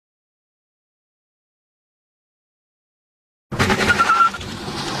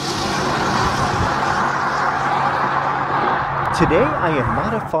Today I am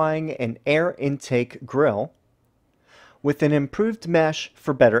modifying an air intake grill with an improved mesh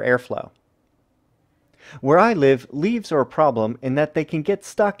for better airflow. Where I live, leaves are a problem in that they can get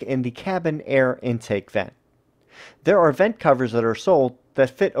stuck in the cabin air intake vent. There are vent covers that are sold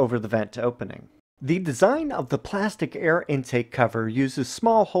that fit over the vent opening. The design of the plastic air intake cover uses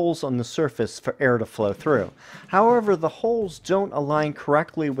small holes on the surface for air to flow through. However, the holes don't align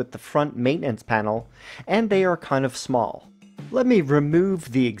correctly with the front maintenance panel, and they are kind of small. Let me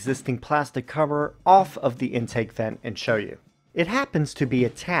remove the existing plastic cover off of the intake vent and show you. It happens to be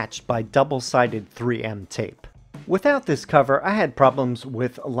attached by double-sided 3M tape. Without this cover, I had problems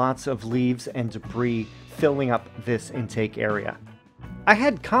with lots of leaves and debris filling up this intake area. I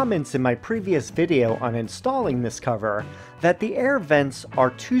had comments in my previous video on installing this cover that the air vents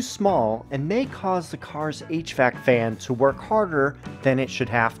are too small and may cause the car's HVAC fan to work harder than it should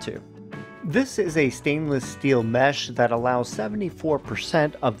have to. This is a stainless steel mesh that allows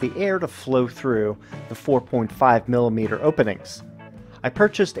 74% of the air to flow through the 4.5mm openings. I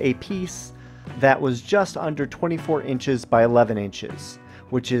purchased a piece that was just under 24 inches by 11 inches,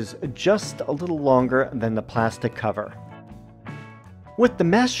 which is just a little longer than the plastic cover. With the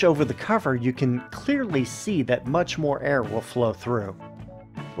mesh over the cover, you can clearly see that much more air will flow through.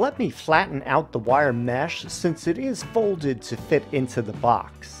 Let me flatten out the wire mesh since it is folded to fit into the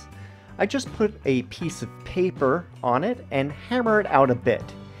box. I just put a piece of paper on it and hammer it out a bit.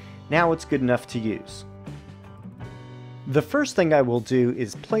 Now it's good enough to use. The first thing I will do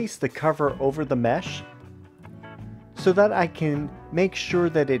is place the cover over the mesh so that I can make sure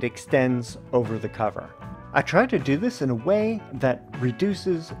that it extends over the cover. I try to do this in a way that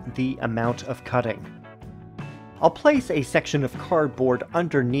reduces the amount of cutting. I'll place a section of cardboard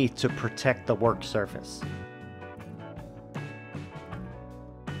underneath to protect the work surface.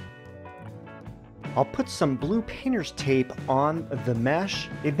 I'll put some blue painter's tape on the mesh.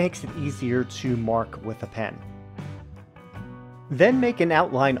 It makes it easier to mark with a pen. Then make an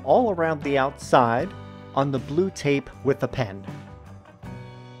outline all around the outside on the blue tape with a pen.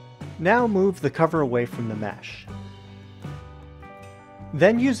 Now move the cover away from the mesh.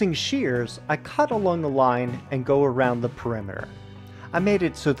 Then using shears, I cut along the line and go around the perimeter. I made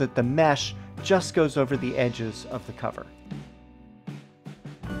it so that the mesh just goes over the edges of the cover.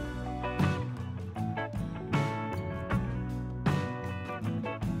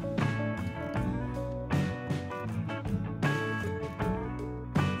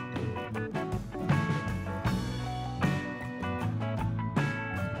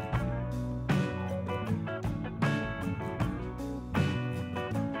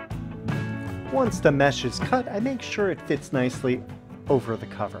 Once the mesh is cut, I make sure it fits nicely over the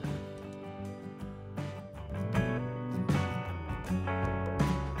cover.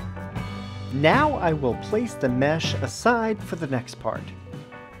 Now I will place the mesh aside for the next part.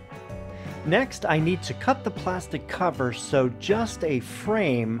 Next, I need to cut the plastic cover so just a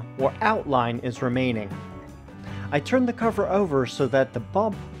frame or outline is remaining. I turn the cover over so that the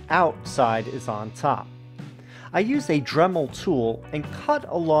bump outside is on top. I use a Dremel tool and cut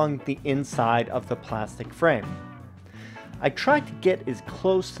along the inside of the plastic frame. I try to get as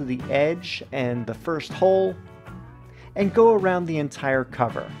close to the edge and the first hole and go around the entire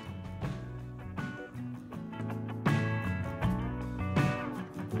cover.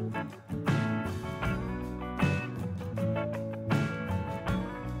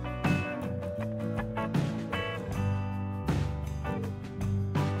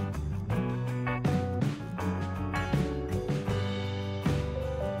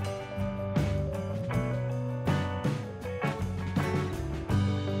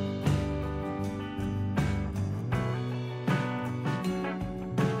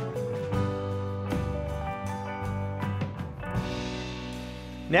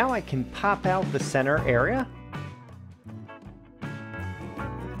 Now I can pop out the center area.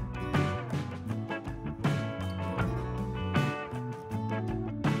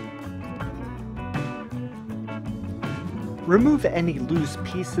 Remove any loose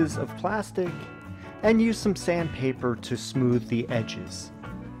pieces of plastic and use some sandpaper to smooth the edges.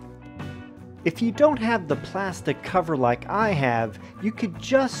 If you don't have the plastic cover like I have, you could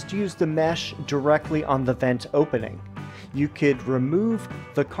just use the mesh directly on the vent opening. You could remove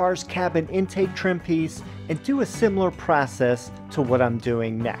the car's cabin intake trim piece and do a similar process to what I'm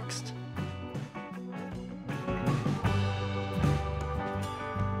doing next.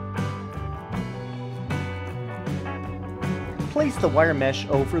 Place the wire mesh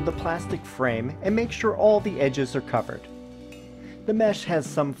over the plastic frame and make sure all the edges are covered. The mesh has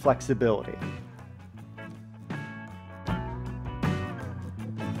some flexibility.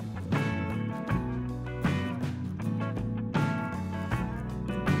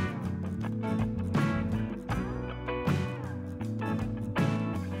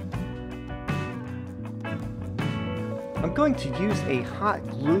 I'm going to use a hot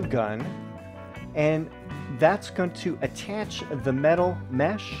glue gun, and that's going to attach the metal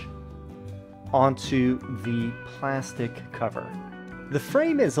mesh onto the plastic cover. The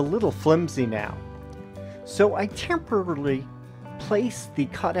frame is a little flimsy now, so I temporarily place the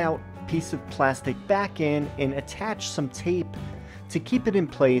cutout piece of plastic back in and attach some tape to keep it in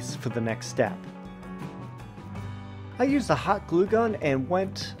place for the next step. I used a hot glue gun and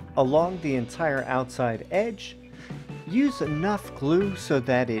went along the entire outside edge. Use enough glue so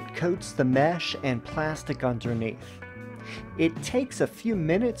that it coats the mesh and plastic underneath. It takes a few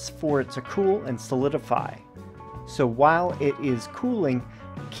minutes for it to cool and solidify. So while it is cooling,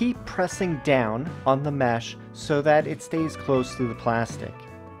 keep pressing down on the mesh so that it stays close to the plastic.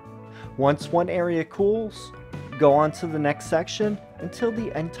 Once one area cools, go on to the next section until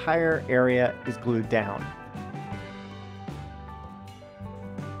the entire area is glued down.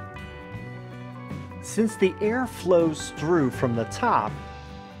 Since the air flows through from the top,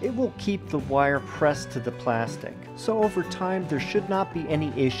 it will keep the wire pressed to the plastic, so over time there should not be any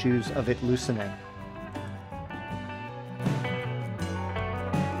issues of it loosening.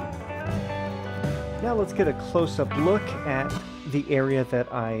 Now let's get a close-up look at the area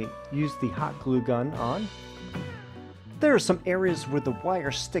that I used the hot glue gun on. There are some areas where the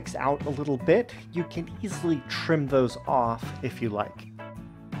wire sticks out a little bit. You can easily trim those off if you like.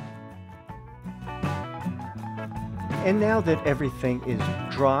 And now that everything is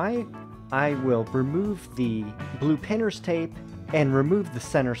dry, I will remove the blue painter's tape and remove the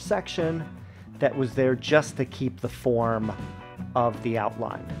center section that was there just to keep the form of the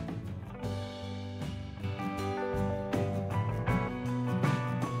outline.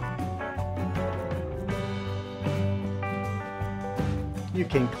 You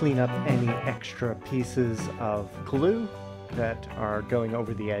can clean up any extra pieces of glue that are going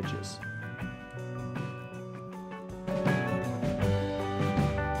over the edges.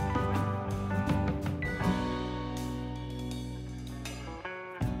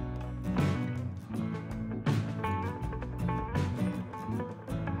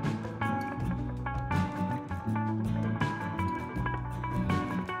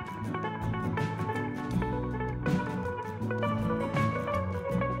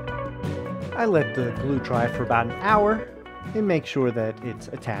 I let the glue dry for about an hour and make sure that it's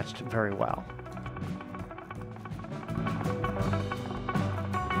attached very well.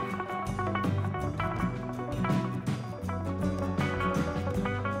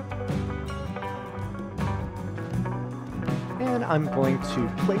 And I'm going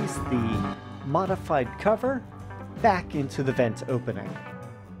to place the modified cover back into the vent opening.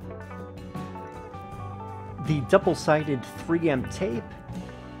 The double-sided 3M tape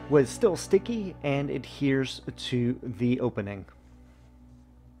was still sticky and adheres to the opening.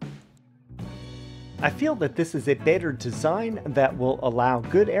 I feel that this is a better design that will allow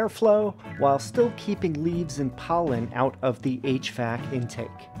good airflow while still keeping leaves and pollen out of the HVAC intake.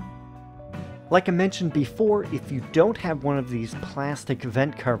 Like I mentioned before, if you don't have one of these plastic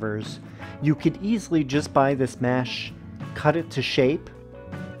vent covers, you could easily just buy this mesh, cut it to shape,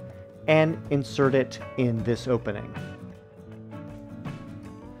 and insert it in this opening.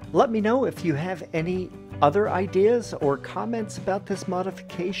 Let me know if you have any other ideas or comments about this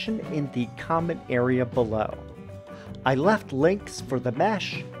modification in the comment area below. I left links for the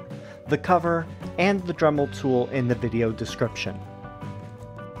mesh, the cover, and the Dremel tool in the video description.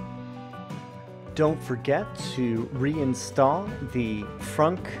 Don't forget to reinstall the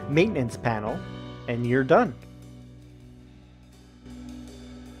front maintenance panel, and you're done.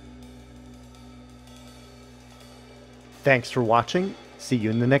 Thanks for watching. See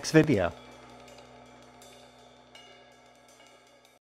you in the next video.